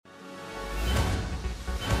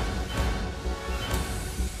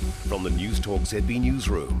From the News Talk ZB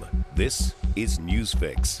Newsroom, this is News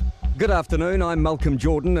Fix. Good afternoon, I'm Malcolm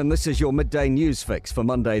Jordan and this is your Midday News Fix for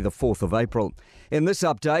Monday the 4th of April. In this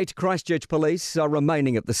update, Christchurch police are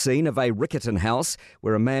remaining at the scene of a Riccarton house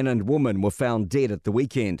where a man and woman were found dead at the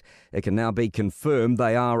weekend. It can now be confirmed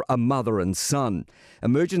they are a mother and son.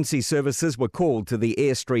 Emergency services were called to the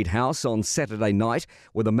Eyre Street house on Saturday night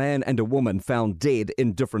with a man and a woman found dead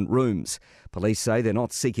in different rooms. Police say they're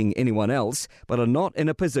not seeking anyone else, but are not in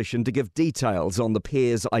a position to give details on the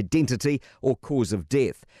pair's identity or cause of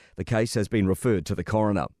death. The case has been referred to the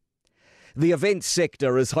coroner. The events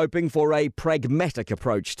sector is hoping for a pragmatic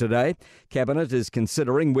approach today. Cabinet is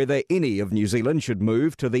considering whether any of New Zealand should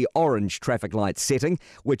move to the orange traffic light setting,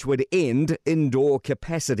 which would end indoor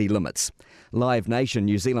capacity limits. Live Nation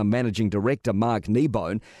New Zealand Managing Director Mark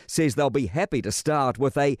Kneebone says they'll be happy to start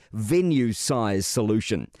with a venue-size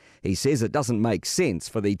solution. He says it doesn't make sense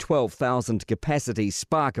for the 12,000 capacity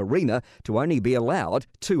Spark Arena to only be allowed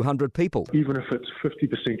 200 people. Even if it's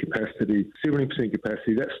 50% capacity, 70%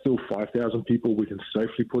 capacity, that's still 5,000 people we can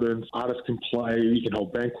safely put in. Artists can play, you can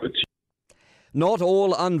hold banquets. Not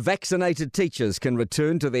all unvaccinated teachers can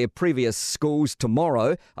return to their previous schools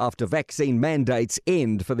tomorrow after vaccine mandates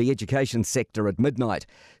end for the education sector at midnight.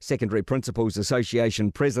 Secondary Principals Association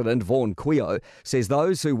President Vaughan Quio says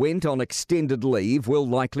those who went on extended leave will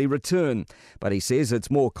likely return. But he says it's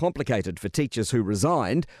more complicated for teachers who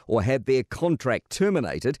resigned or had their contract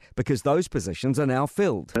terminated because those positions are now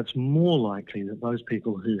filled. It's more likely that those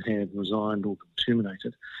people who have resigned or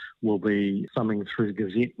terminated will be thumbing through the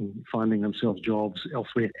Gazette and finding themselves jobs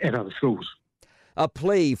elsewhere at other schools. A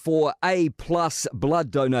plea for A-plus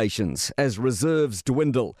blood donations as reserves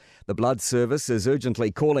dwindle. The blood service is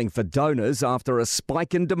urgently calling for donors after a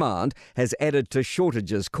spike in demand has added to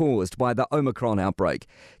shortages caused by the Omicron outbreak.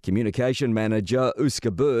 Communication manager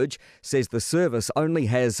Uska Burge says the service only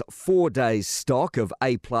has 4 days stock of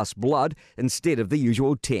A-plus blood instead of the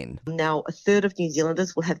usual 10. Now, a third of New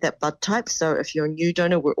Zealanders will have that blood type, so if you're a new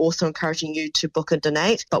donor, we're also encouraging you to book and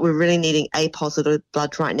donate, but we're really needing A-positive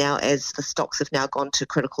blood right now as the stocks have now gone to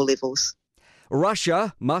critical levels.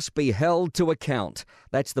 Russia must be held to account.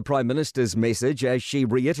 That's the Prime Minister's message as she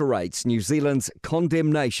reiterates New Zealand's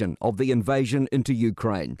condemnation of the invasion into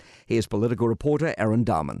Ukraine. Here's political reporter Aaron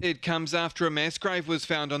Darman. It comes after a mass grave was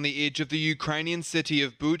found on the edge of the Ukrainian city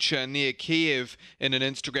of Bucha near Kiev. In an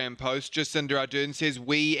Instagram post, Jacinda Ardern says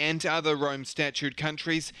we and other Rome Statute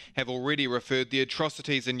countries have already referred the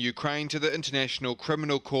atrocities in Ukraine to the International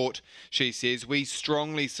Criminal Court. She says we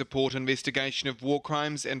strongly support investigation of war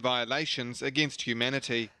crimes and violations against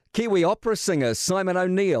humanity. Kiwi opera singer Simon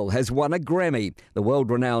O'Neill has won a Grammy. The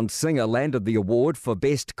world-renowned singer landed the award for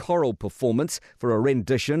Best Choral Performance for a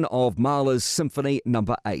rendition of Mahler's Symphony No.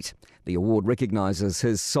 8. The award recognises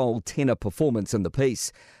his soul tenor performance in the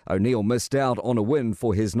piece. O'Neill missed out on a win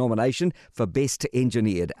for his nomination for Best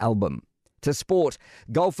Engineered Album. To sport,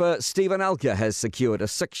 golfer Stephen Alker has secured a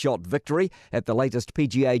 6-shot victory at the latest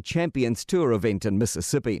PGA Champions Tour event in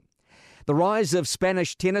Mississippi. The rise of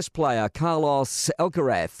Spanish tennis player Carlos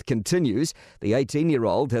Alcaraz continues. The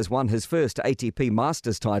 18-year-old has won his first ATP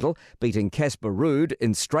Masters title, beating Casper Ruud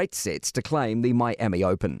in straight sets to claim the Miami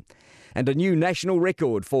Open. And a new national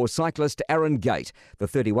record for cyclist Aaron Gate. The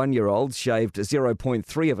 31-year-old shaved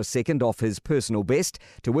 0.3 of a second off his personal best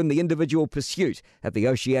to win the individual pursuit at the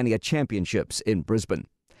Oceania Championships in Brisbane.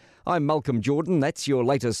 I'm Malcolm Jordan. That's your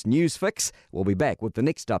latest news fix. We'll be back with the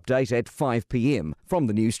next update at 5 p.m. from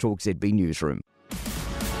the News Talk ZB newsroom.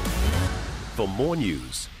 For more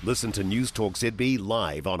news, listen to News Talk ZB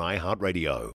live on iHeartRadio.